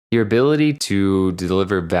your ability to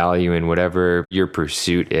deliver value in whatever your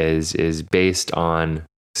pursuit is based on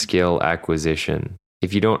skill acquisition.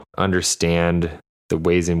 If you don't understand the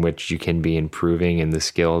ways in which you can be improving and the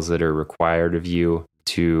skills that are required of you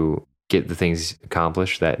to get the things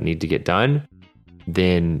accomplished that need to get done,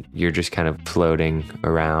 then you're just kind of floating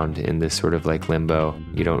around in this sort of like limbo.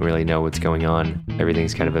 You don't really know what's going on.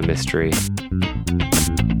 Everything's kind of a mystery.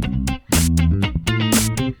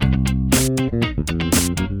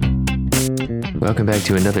 Welcome back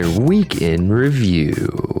to another week in review.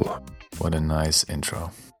 What a nice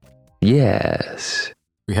intro. Yes.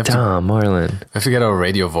 We have Marlon. We have to get our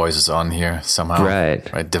radio voices on here somehow.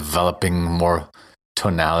 Right. Developing more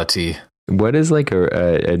tonality. What does like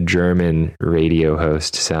a German radio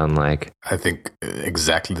host sound like? I think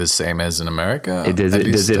exactly the same as in America.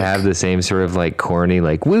 Does it have the same sort of like corny,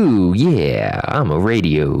 like, woo, yeah, I'm a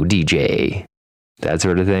radio DJ, that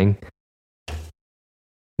sort of thing?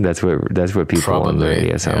 That's what people on the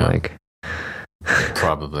radio sound like.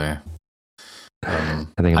 Probably. I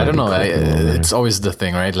don't know. It's always the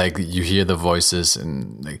thing, right? Like you hear the voices,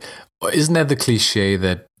 and like, isn't that the cliche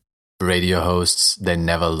that radio hosts, they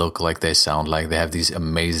never look like they sound like? They have these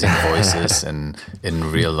amazing voices, and in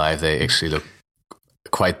real life, they actually look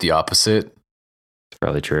quite the opposite. It's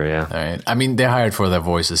probably true, yeah. All right. I mean, they're hired for their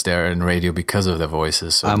voices. They're in radio because of their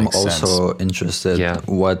voices. So I'm also interested. Yeah.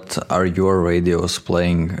 What are your radios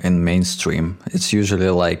playing in mainstream? It's usually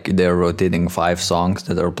like they're rotating 5 songs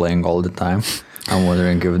that are playing all the time. I'm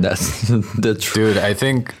wondering if that's the truth. Dude, I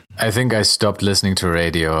think I stopped listening to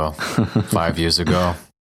radio 5 years ago.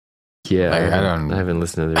 Yeah, I haven't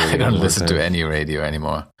listened to the radio. I don't listen to any radio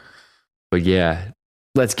anymore. But yeah,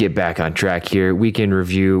 let's get back on track here. Weekend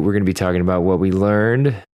review. We're going to be talking about what we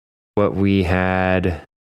learned, what we had,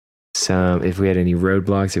 if we had any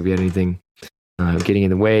roadblocks, if we had anything getting in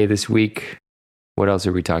the way this week. What else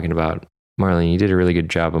are we talking about? Marlene, you did a really good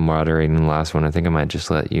job of moderating the last one. I think I might just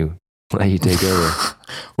let you take over.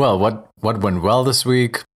 Well, what went well this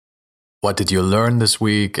week? What did you learn this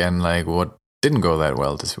week? And like, what didn't go that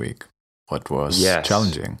well this week? What was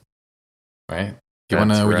challenging? Right? You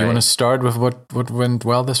wanna start with what went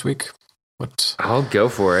well this week? I'll go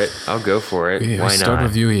for it. Why not? Start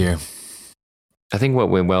with you here. I think what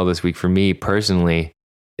went well this week for me personally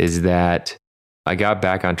is that I got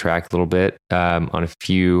back on track a little bit on a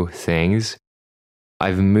few things.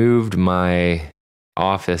 I've moved my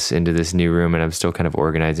office into this new room, and I'm still kind of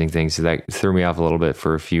organizing things, so that threw me off a little bit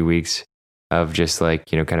for a few weeks of just like,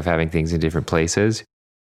 kind of having things in different places.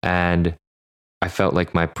 And I felt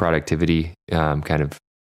like my productivity kind of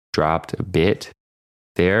dropped a bit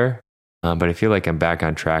there, but I feel like I'm back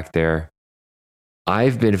on track there.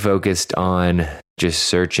 I've been focused on just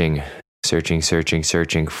searching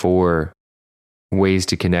for ways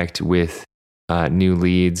to connect with new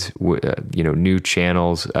leads, new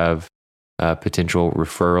channels of potential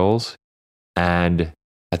referrals. And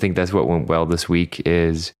I think that's what went well this week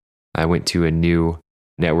is I went to a new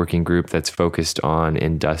networking group that's focused on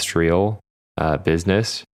industrial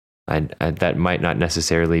business. And that might not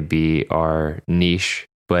necessarily be our niche,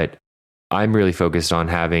 but I'm really focused on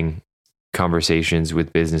having conversations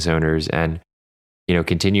with business owners and,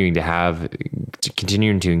 continuing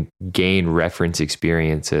to gain reference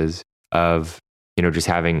experiences of, just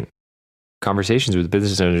having conversations with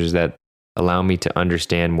business owners that allow me to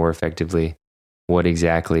understand more effectively what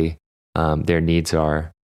exactly their needs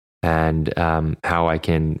are and how I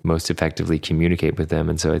can most effectively communicate with them.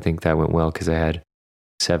 And so I think that went well because I had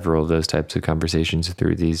several of those types of conversations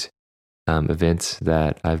through these events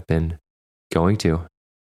that I've been going to.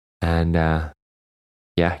 And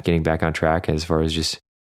getting back on track as far as just,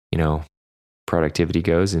 productivity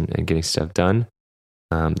goes and getting stuff done.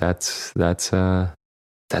 That's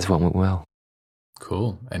what went well.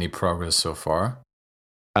 Cool. Any progress so far?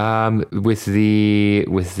 With the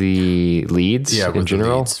leads in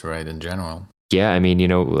general? Leads, right, in general. Yeah, I mean,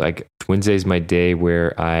 like Wednesday's my day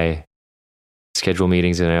where I schedule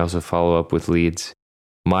meetings and I also follow up with leads.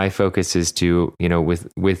 My focus is to,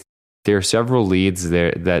 with there are several leads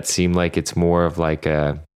there that seem like it's more of like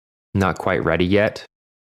a not quite ready yet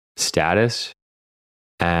status.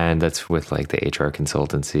 And that's with like the HR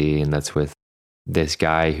consultancy, and that's with this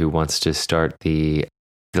guy who wants to start the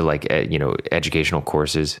educational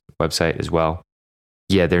courses website as well.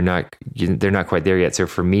 Yeah, they're not quite there yet. So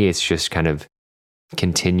for me, it's just kind of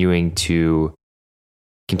continuing to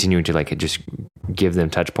like just give them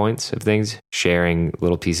touch points of things, sharing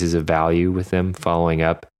little pieces of value with them, following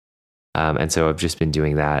up. And so I've just been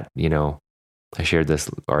doing that. I shared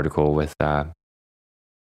this article with that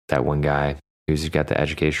one guy who's got the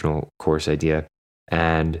educational course idea,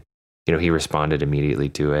 and he responded immediately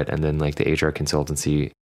to it. And then like the HR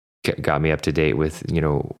consultancy got me up to date with,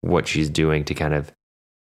 what she's doing to kind of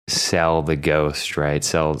sell the ghost, right?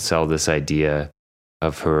 Sell this idea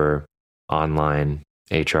of her online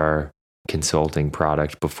HR consulting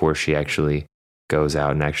product before she actually goes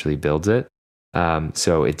out and actually builds it.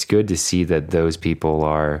 So it's good to see that those people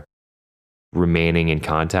are remaining in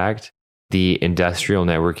contact. The industrial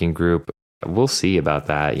networking group, we'll see about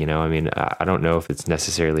that. I don't know if it's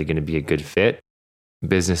necessarily going to be a good fit.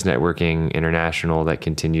 Business Networking International, that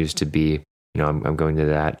continues to be, I'm going to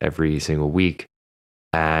that every single week.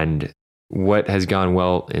 And what has gone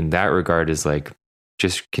well in that regard is like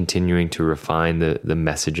just continuing to refine the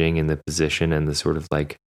messaging and the position and the sort of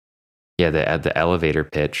like, the elevator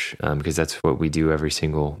pitch, because that's what we do every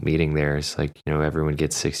single meeting there. Is like, everyone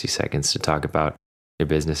gets 60 seconds to talk about their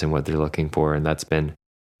business and what they're looking for. And that's been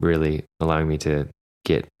really allowing me to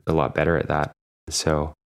get a lot better at that.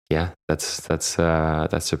 So yeah, that's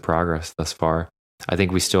the progress thus far. I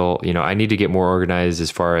think we still, I need to get more organized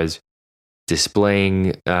as far as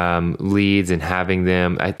displaying leads and having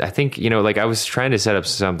them. I think, like I was trying to set up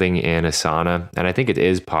something in Asana, and I think it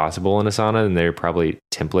is possible in Asana, and there are probably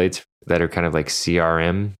templates that are kind of like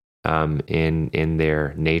CRM in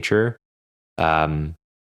their nature.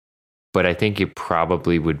 But I think it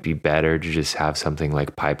probably would be better to just have something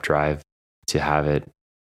like Pipedrive, to have it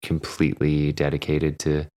completely dedicated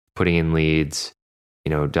to putting in leads,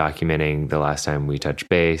 documenting the last time we touched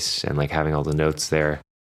base and like having all the notes there.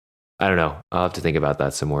 I don't know. I'll have to think about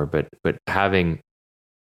that some more, but having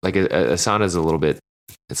like Asana is a little bit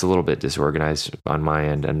disorganized on my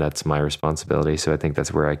end, and that's my responsibility. So I think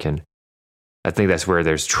that's where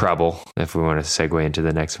there's trouble if we want to segue into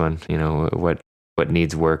the next one. What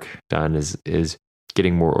needs work done is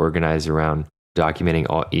getting more organized around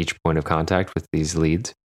documenting each point of contact with these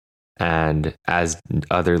leads. And as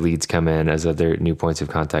other leads come in, as other new points of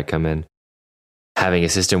contact come in, having a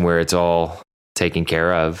system where it's all taken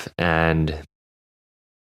care of, and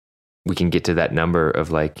we can get to that number of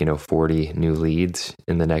 40 new leads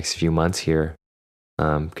in the next few months here.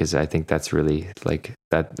 Because I think that's really like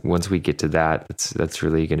that. Once we get to that, that's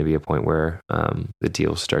really going to be a point where the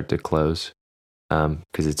deals start to close.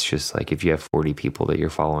 Because it's just like if you have 40 people that you're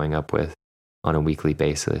following up with on a weekly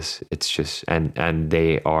basis, it's just and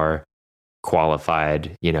they are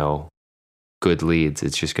qualified, good leads.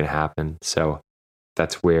 It's just going to happen. So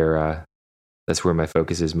that's where my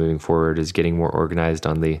focus is moving forward, is getting more organized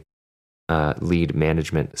on the lead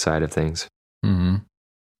management side of things. Mm-hmm.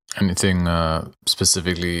 Anything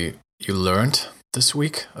specifically you learned this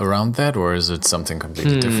week around that, or is it something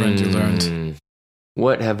completely different you learned?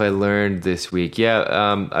 What have I learned this week?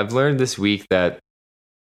 Yeah, I've learned this week that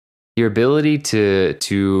your ability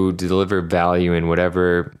to deliver value in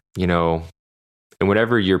whatever, and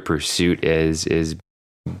whatever your pursuit is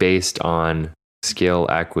based on skill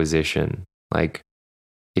acquisition. Like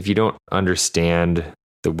if you don't understand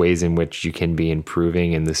the ways in which you can be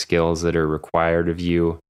improving in the skills that are required of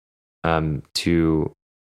you to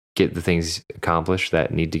get the things accomplished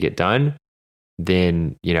that need to get done,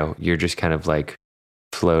 then, you're just kind of like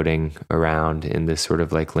floating around in this sort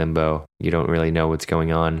of like limbo. You don't really know what's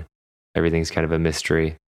going on. Everything's kind of a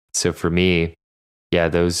mystery. So for me,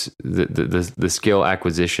 the skill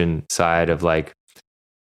acquisition side of like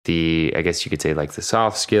I guess you could say like the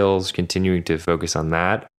soft skills, continuing to focus on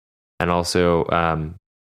that. And also,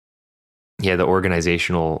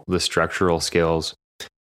 the structural skills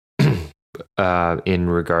in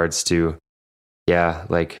regards to,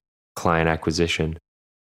 like client acquisition.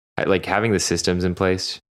 Like having the systems in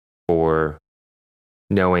place for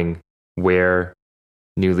knowing where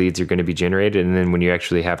new leads are going to be generated. And then when you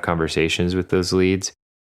actually have conversations with those leads,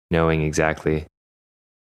 knowing exactly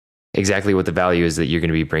what the value is that you're going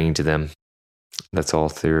to be bringing to them. That's all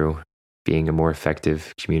through being a more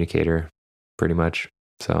effective communicator, pretty much.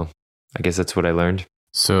 So I guess that's what I learned.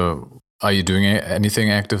 So are you doing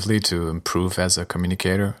anything actively to improve as a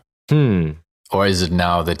communicator? Or is it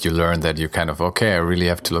now that you learned that you're kind of, okay, I really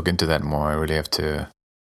have to look into that more. I really have to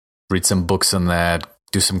read some books on that,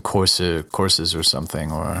 do some courses or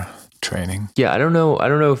something, or training? Yeah, I don't know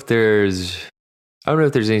if there's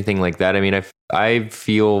anything like that. I mean, I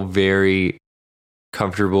feel very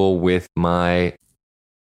comfortable with my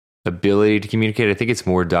ability to communicate. I think it's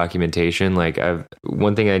more documentation. Like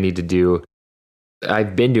one thing I need to do,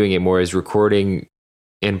 I've been doing it more, is recording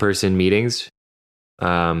in-person meetings,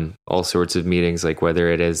 all sorts of meetings, like whether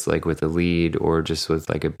it is like with a lead or just with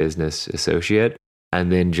like a business associate,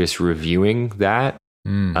 and then just reviewing that.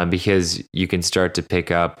 Because you can start to pick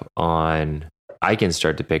up on,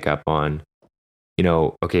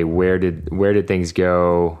 okay, where did things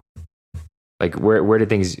go like where did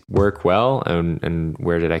things work well, and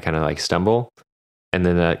where did I kind of like stumble, and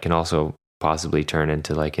then that can also possibly turn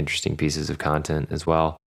into like interesting pieces of content as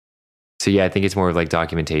well. So yeah, I think it's more of like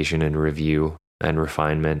documentation and review and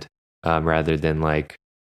refinement, rather than like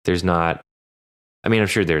there's not. I mean, I'm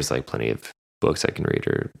sure there's like plenty of books I can read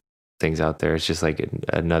or things out there. It's just like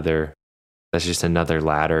that's just another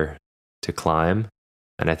ladder to climb.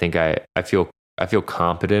 And I think I feel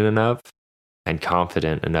competent enough and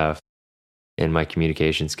confident enough in my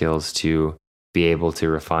communication skills to be able to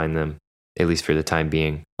refine them, at least for the time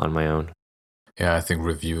being, on my own. Yeah, I think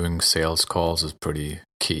reviewing sales calls is pretty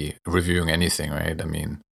key. Reviewing anything, right? I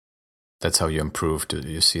mean, that's how you improve.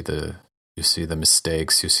 You see the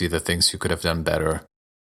mistakes, you see the things you could have done better.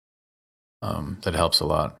 That helps a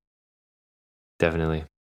lot. Definitely.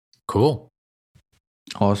 Cool.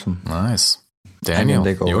 Awesome. Nice. Daniel,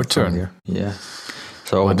 your turn. Here. Yeah.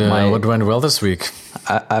 So what went well this week?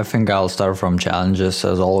 I think I'll start from challenges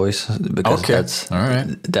as always, because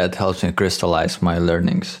that helps me crystallize my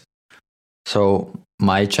learnings. So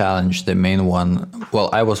my challenge, the main one, well,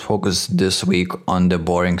 I was focused this week on the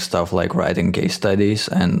boring stuff like writing case studies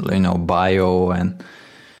and, bio and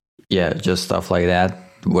just stuff like that,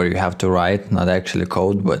 where you have to write, not actually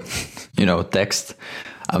code, but, text.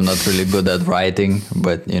 I'm not really good at writing,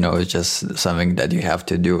 but, it's just something that you have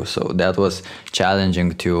to do. So that was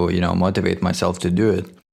challenging to, motivate myself to do it.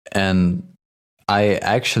 And I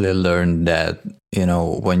actually learned that,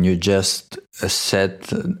 when you just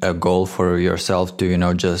set a goal for yourself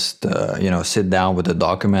to, sit down with a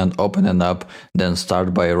document, open it up, then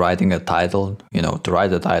start by writing a title. To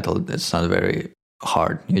write a title, it's not very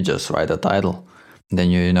hard. You just write a title. Then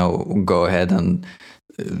you go ahead and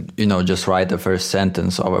just write the first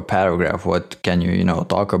sentence of a paragraph. What can you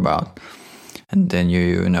talk about? And then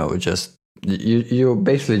you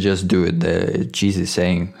basically just do it. The cheesy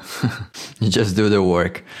saying, you just do the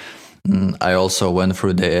work. I also went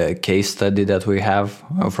through the case study that we have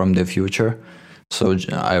from the future. So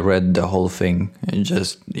I read the whole thing and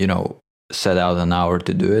just set out an hour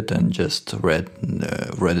to do it and just read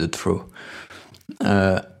it through.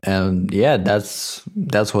 And yeah, that's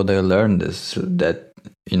what I learned, is that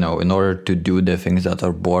in order to do the things that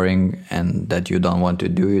are boring and that you don't want to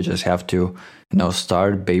do, you just have to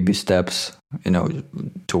start baby steps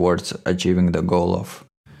towards achieving the goal of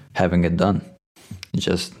having it done. You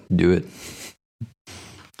just do it.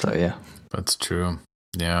 So yeah, that's true.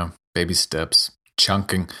 Yeah, baby steps,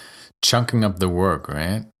 chunking up the work,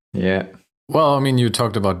 right? Yeah. Well, I mean, you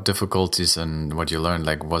talked about difficulties and what you learned.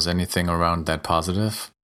 Like, was anything around that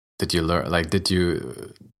positive? Did you learn? Like,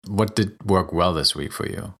 what did work well this week for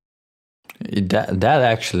you? That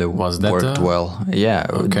actually worked well. Yeah.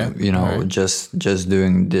 Okay. Right. just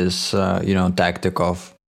doing this, tactic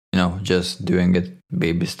of, just doing it,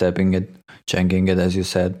 baby stepping it, chunking it, as you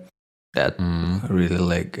said. That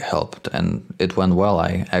really helped, and it went well.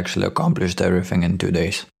 I actually accomplished everything in 2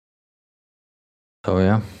 days. So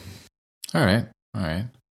yeah. All right.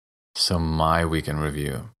 So my weekend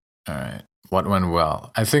review. All right. What went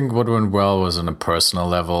well? I think what went well was on a personal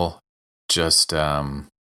level, just the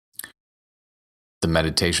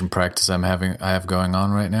meditation practice I have going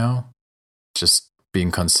on right now. Just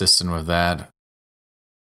being consistent with that.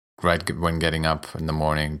 Right when getting up in the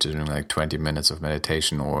morning, doing 20 minutes of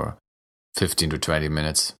meditation or 15 to 20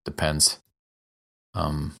 minutes, depends.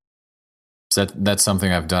 So that's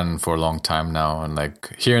something I've done for a long time now, and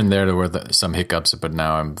here and there were some hiccups, but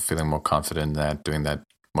now I'm feeling more confident that doing that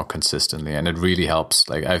more consistently, and it really helps.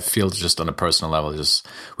 I feel just on a personal level,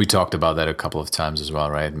 we talked about that a couple of times as well,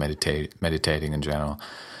 right? Meditating in general,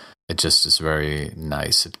 it just is very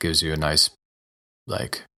nice. It gives you a nice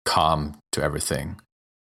calm to everything.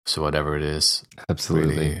 So whatever it is,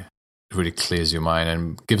 absolutely, really clears your mind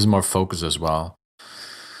and gives more focus as well.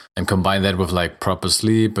 And combine that with proper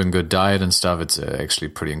sleep and good diet and stuff, it's actually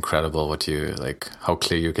pretty incredible what you how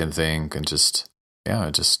clear you can think, and just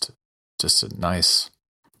nice.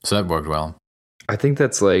 So that worked well. I think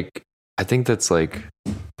that's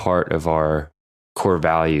part of our core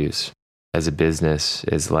values as a business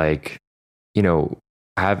is having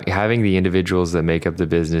the individuals that make up the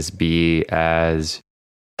business be as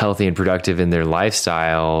healthy and productive in their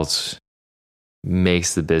lifestyles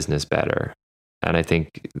makes the business better. And I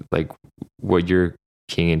think what you're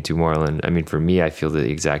keying into, Marlon, I mean, for me, I feel the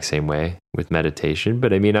exact same way with meditation.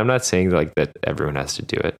 But I mean, I'm not saying that everyone has to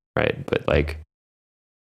do it, right? But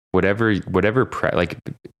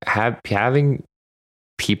having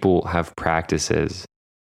people have practices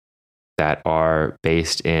that are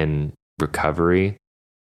based in recovery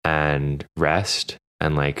and rest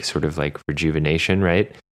and rejuvenation,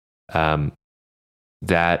 right?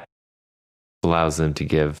 That allows them to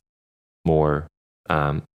give more,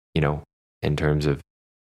 in terms of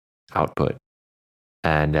output.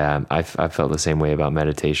 And I felt the same way about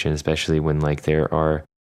meditation, especially when like there are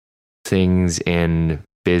things in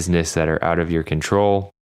business that are out of your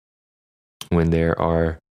control, when there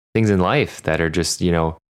are things in life that are just,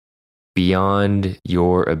 beyond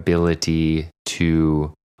your ability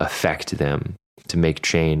to affect them, to make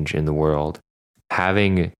change in the world.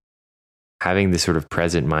 Having this sort of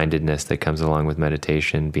present mindedness that comes along with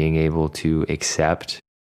meditation, being able to accept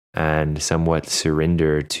and somewhat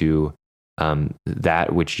surrender to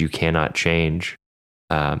that which you cannot change,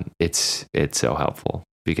 it's so helpful,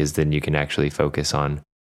 because then you can actually focus on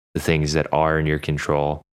the things that are in your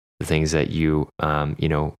control, the things that you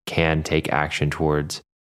can take action towards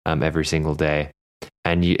every single day,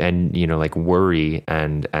 and like worry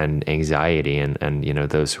and anxiety and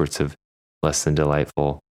those sorts of less than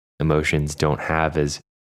delightful emotions don't have as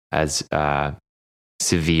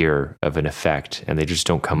severe of an effect, and they just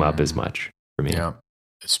don't come up as much for me. Yeah,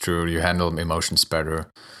 it's true. You handle emotions better,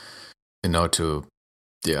 to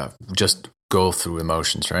just go through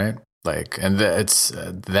emotions, right? Like, and it's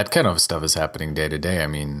that kind of stuff is happening day to day. I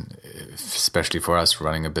mean, especially for us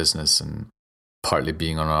running a business and partly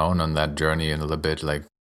being on our own on that journey, and a little bit like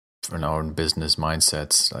in our own business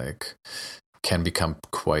mindsets, like can become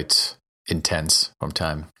quite intense from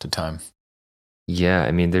time to time. Yeah,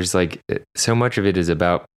 I mean, there's like so much of it is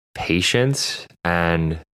about patience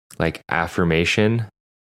and like affirmation,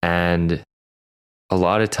 and a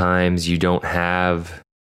lot of times you don't have,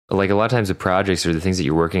 like, a lot of times the projects or the things that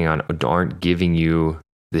you're working on aren't giving you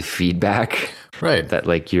the feedback right that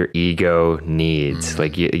like your ego needs.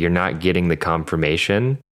 Like you're not getting the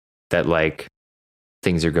confirmation that like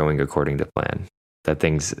things are going according to plan, that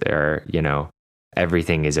things are,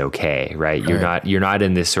 everything is okay, right? You're not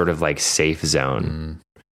in this sort of like safe zone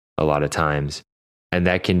a lot of times. And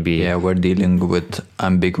that can be, we're dealing with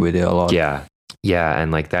ambiguity a lot. Yeah.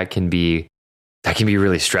 And like that can be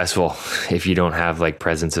really stressful if you don't have like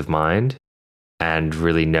presence of mind and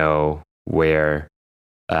really know where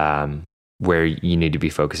you need to be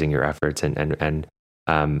focusing your efforts, and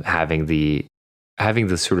having the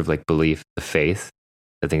sort of like belief, the faith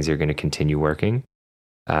that things are going to continue working.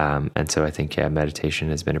 And so I think, meditation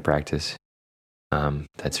has been a practice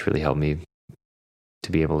that's really helped me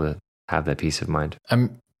to be able to have that peace of mind.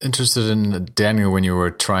 I'm interested in, Daniel, when you were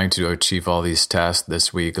trying to achieve all these tasks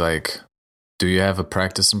this week, like, do you have a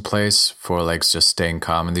practice in place for like just staying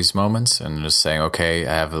calm in these moments and just saying, okay,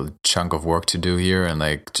 I have a chunk of work to do here, and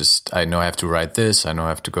like just I know I have to write this, I know I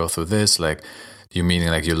have to go through this, like, you meaning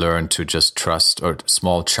like you learn to just trust, or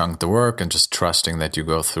small chunk the work and just trusting that you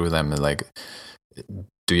go through them, and like,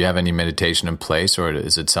 do you have any meditation in place, or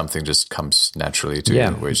is it something just comes naturally to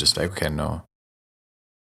you where you're just like, okay, no?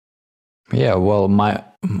 Yeah, well, my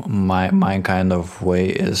kind of way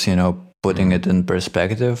is, putting it in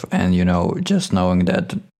perspective, and, just knowing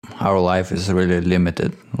that our life is really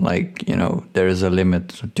limited. Like, there is a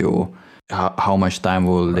limit to how much time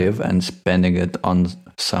we'll live, and spending it on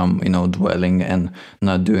some, dwelling and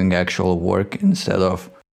not doing actual work, instead of,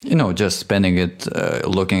 just spending it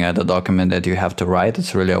looking at a document that you have to write.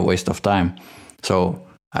 It's really a waste of time. So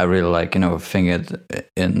I really like, think it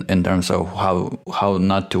in terms of how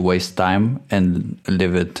not to waste time and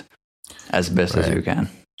live it as best as you can.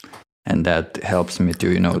 And that helps me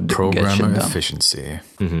to, programmer efficiency.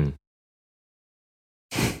 Mm-hmm.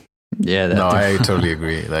 Yeah. No, I totally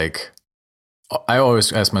agree. Like, I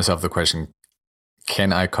always ask myself the question,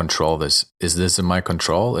 can I control this? Is this in my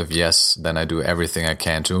control? If yes, then I do everything I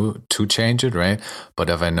can to change it, right? But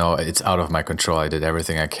if I know it's out of my control, I did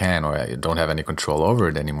everything I can, or I don't have any control over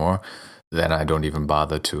it anymore, then I don't even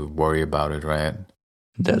bother to worry about it, right?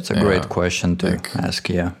 That's a great question to ask,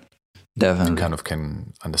 Definitely. You kind of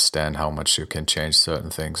can understand how much you can change certain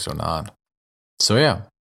things or not. So, yeah.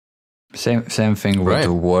 Same thing with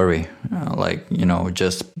the worry. Like,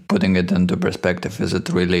 just putting it into perspective. Is it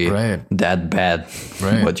really that bad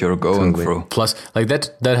what you're going through? Plus, like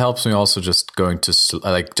that helps me also just going to,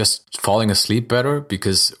 like, just falling asleep better,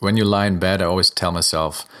 because when you lie in bed, I always tell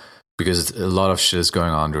myself, because a lot of shit is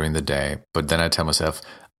going on during the day, but then I tell myself,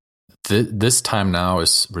 this time now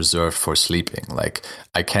is reserved for sleeping. Like,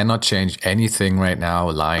 I cannot change anything right now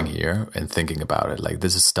lying here and thinking about it. Like,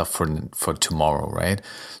 this is stuff for tomorrow, right?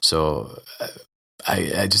 So I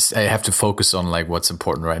have to focus on like what's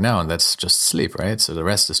important right now, and that's just sleep, right? So the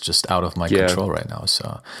rest is just out of my control right now.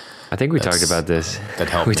 So I think we talked about this. That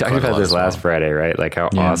helped. We talked about this last Friday, right? Like how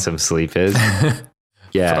awesome sleep is.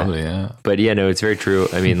 Probably, But no, it's very true.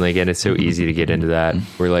 I mean, like, and it's so easy to get into that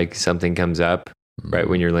where like something comes up right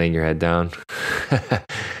when you're laying your head down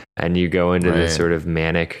and you go into this sort of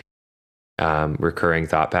manic, recurring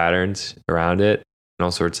thought patterns around it, and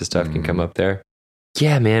all sorts of stuff can come up there.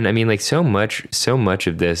 Yeah, man. I mean, like so much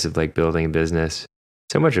of this, of like building a business,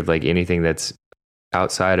 so much of like anything that's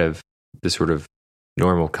outside of the sort of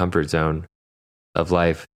normal comfort zone of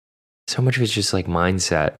life, so much of it's just like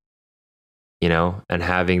mindset, you know, and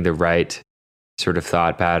having the right sort of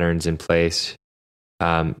thought patterns in place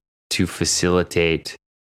to facilitate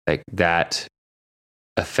like that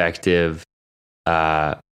effective,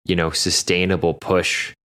 sustainable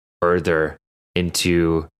push further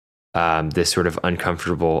into this sort of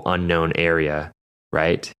uncomfortable, unknown area,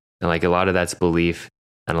 right? And like a lot of that's belief,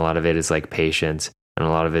 and a lot of it is like patience, and a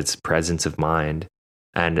lot of it's presence of mind,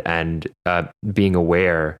 and being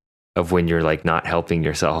aware of when you're like not helping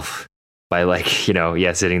yourself by like,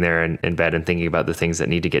 sitting there in bed and thinking about the things that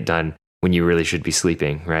need to get done when you really should be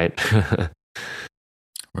sleeping, right?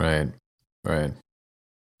 Right.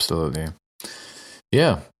 Absolutely.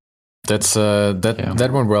 Yeah. That's that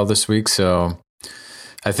went well this week. So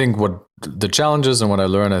I think what the challenges and what I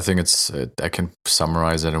learned, I think I can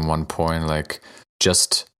summarize it in one point, like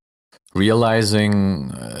just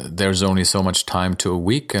realizing there's only so much time to a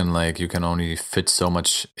week, and like you can only fit so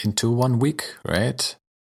much into 1 week, right?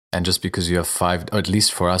 And just because you have 5, or at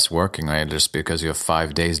least for us working, right? Just because you have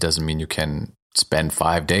 5 days doesn't mean you can spend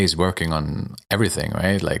 5 days working on everything,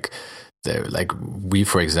 right? Like we,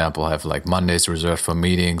 for example, have like Mondays reserved for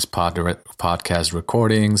meetings, podcast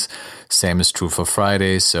recordings. Same is true for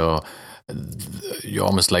Fridays. So you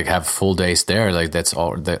almost like have full days there. Like that's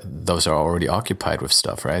all. Those are already occupied with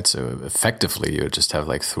stuff, right? So effectively, you just have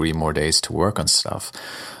like 3 more days to work on stuff.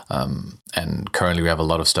 And currently we have a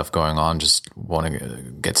lot of stuff going on, just want to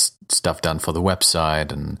get stuff done for the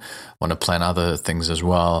website and want to plan other things as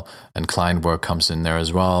well. And client work comes in there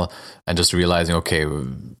as well. And just realizing, okay,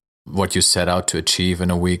 what you set out to achieve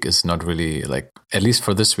in a week is not really like, at least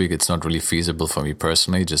for this week, it's not really feasible for me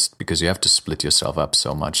personally, just because you have to split yourself up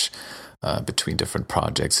so much between different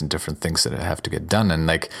projects and different things that have to get done. And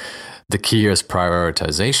like the key here is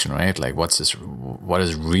prioritization, right? Like what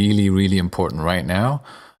is really, really important right now?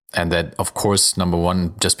 And that, of course, number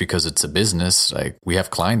one, just because it's a business, like we have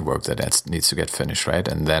client work that needs to get finished, right?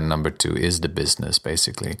 And then number 2 is the business,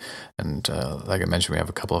 basically. And like I mentioned, we have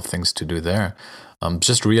a couple of things to do there.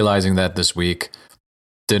 Just realizing that this week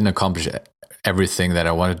didn't accomplish everything that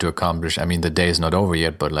I wanted to accomplish. I mean, the day is not over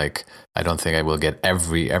yet, but like I don't think I will get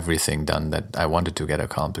everything done that I wanted to get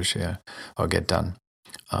accomplished, or get done.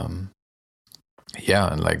 And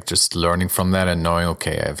like just learning from that and knowing,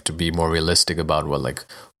 okay, I have to be more realistic about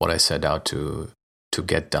what I set out to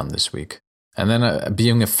get done this week. And then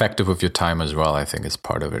being effective with your time as well, I think is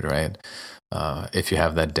part of it, right? If you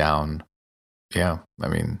have that down. Yeah, I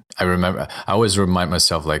mean, I always remind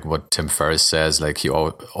myself like what Tim Ferriss says, like he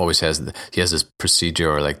always has this procedure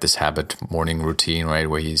or like this habit morning routine, right?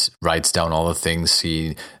 Where he writes down all the things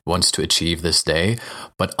he wants to achieve this day.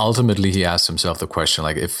 But ultimately he asks himself the question,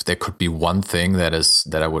 like if there could be one thing that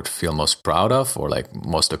I would feel most proud of or like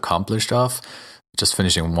most accomplished of, just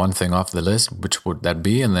finishing one thing off the list, which would that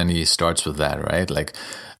be? And then he starts with that, right? Like,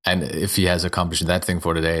 and if he has accomplished that thing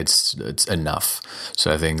for the day, it's enough.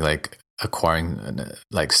 So I think like acquiring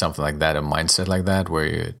like something like that, a mindset like that,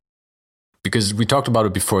 because we talked about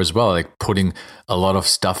it before as well, like putting a lot of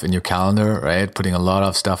stuff in your calendar, right? Putting a lot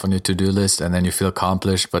of stuff on your to-do list, and then you feel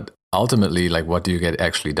accomplished, but ultimately, like, what do you get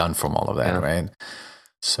actually done from all of that, right?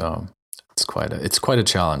 So it's quite a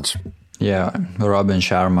challenge. Yeah, Robin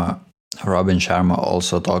Sharma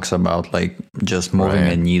also talks about like just moving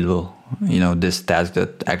a needle, this task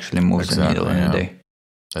that actually moves the needle in a day.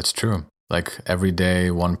 That's true. Like every day,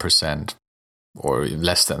 1% or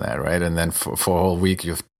less than that, right? And then for a whole week,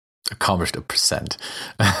 you've accomplished 1%.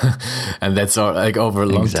 And that's all, like over a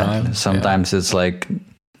long time. Sometimes it's like,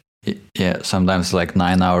 sometimes like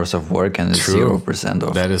 9 hours of work and it's 0%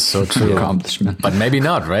 of that is so true. Accomplishment. But maybe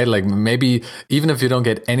not, right? Like maybe even if you don't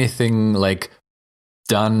get anything like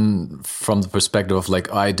done from the perspective of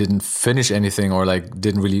like, I didn't finish anything or like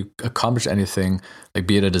didn't really accomplish anything, like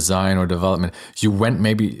be it a design or development, you went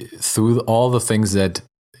maybe through all the things that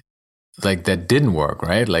didn't work,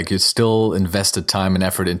 right? Like you still invested time and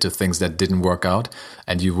effort into things that didn't work out,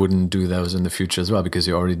 and you wouldn't do those in the future as well because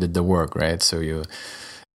you already did the work, right? So you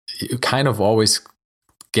kind of always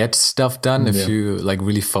get stuff done if you like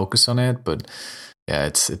really focus on it, but yeah,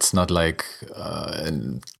 it's not like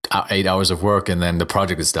 8 hours of work and then the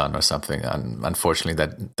project is done or something. And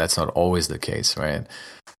unfortunately, that's not always the case, right?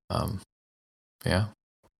 Yeah,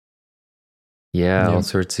 all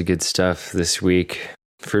sorts of good stuff this week.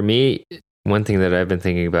 For me, one thing that I've been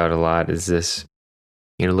thinking about a lot is this,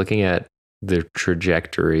 looking at the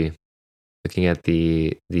trajectory, looking at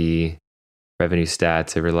the revenue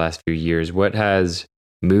stats over the last few years, what has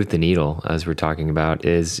moved the needle, as we're talking about,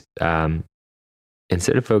 is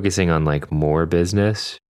instead of focusing on like more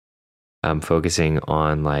business, focusing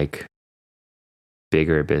on like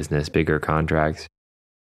bigger business, bigger contracts.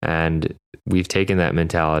 And we've taken that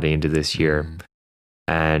mentality into this year.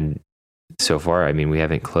 And so far, I mean, we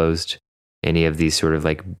haven't closed any of these sort of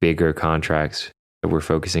like bigger contracts that we're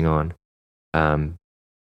focusing on. And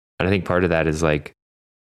I think part of that is like,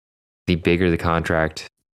 the bigger the contract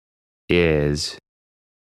is,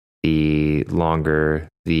 the longer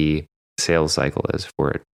the sales cycle is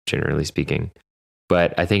for it, generally speaking.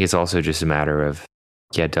 But I think it's also just a matter of,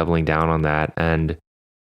 doubling down on that, and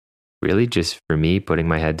really just for me, putting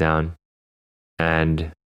my head down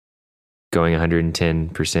and going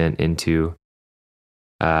 110% into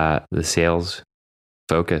the sales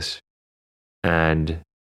focus and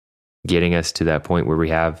getting us to that point where we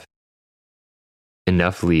have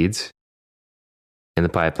enough leads in the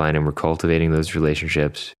pipeline and we're cultivating those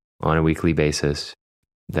relationships on a weekly basis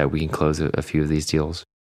that we can close a few of these deals.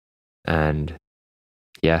 And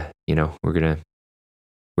we're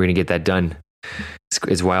gonna get that done.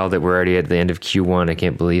 It's wild that we're already at the end of Q1. I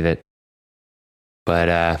can't believe it.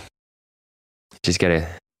 But just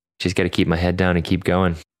gotta keep my head down and keep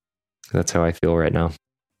going. That's how I feel right now.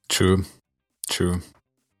 True.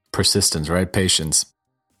 Persistence, right? Patience.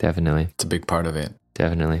 Definitely. It's a big part of it.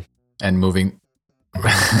 Definitely. And moving.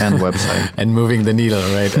 And website. And moving the needle,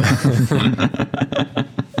 right?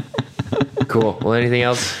 Cool. Well, anything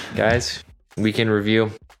else, guys? Weekend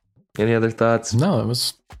review. Any other thoughts? No, it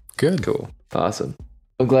was good. Cool. Awesome.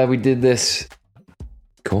 I'm glad we did this.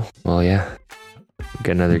 Cool. Well, yeah.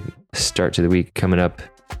 Got another start to the week coming up.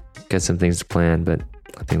 Got some things to plan, but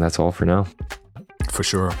I think that's all for now. For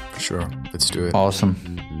sure. Let's do it. Awesome.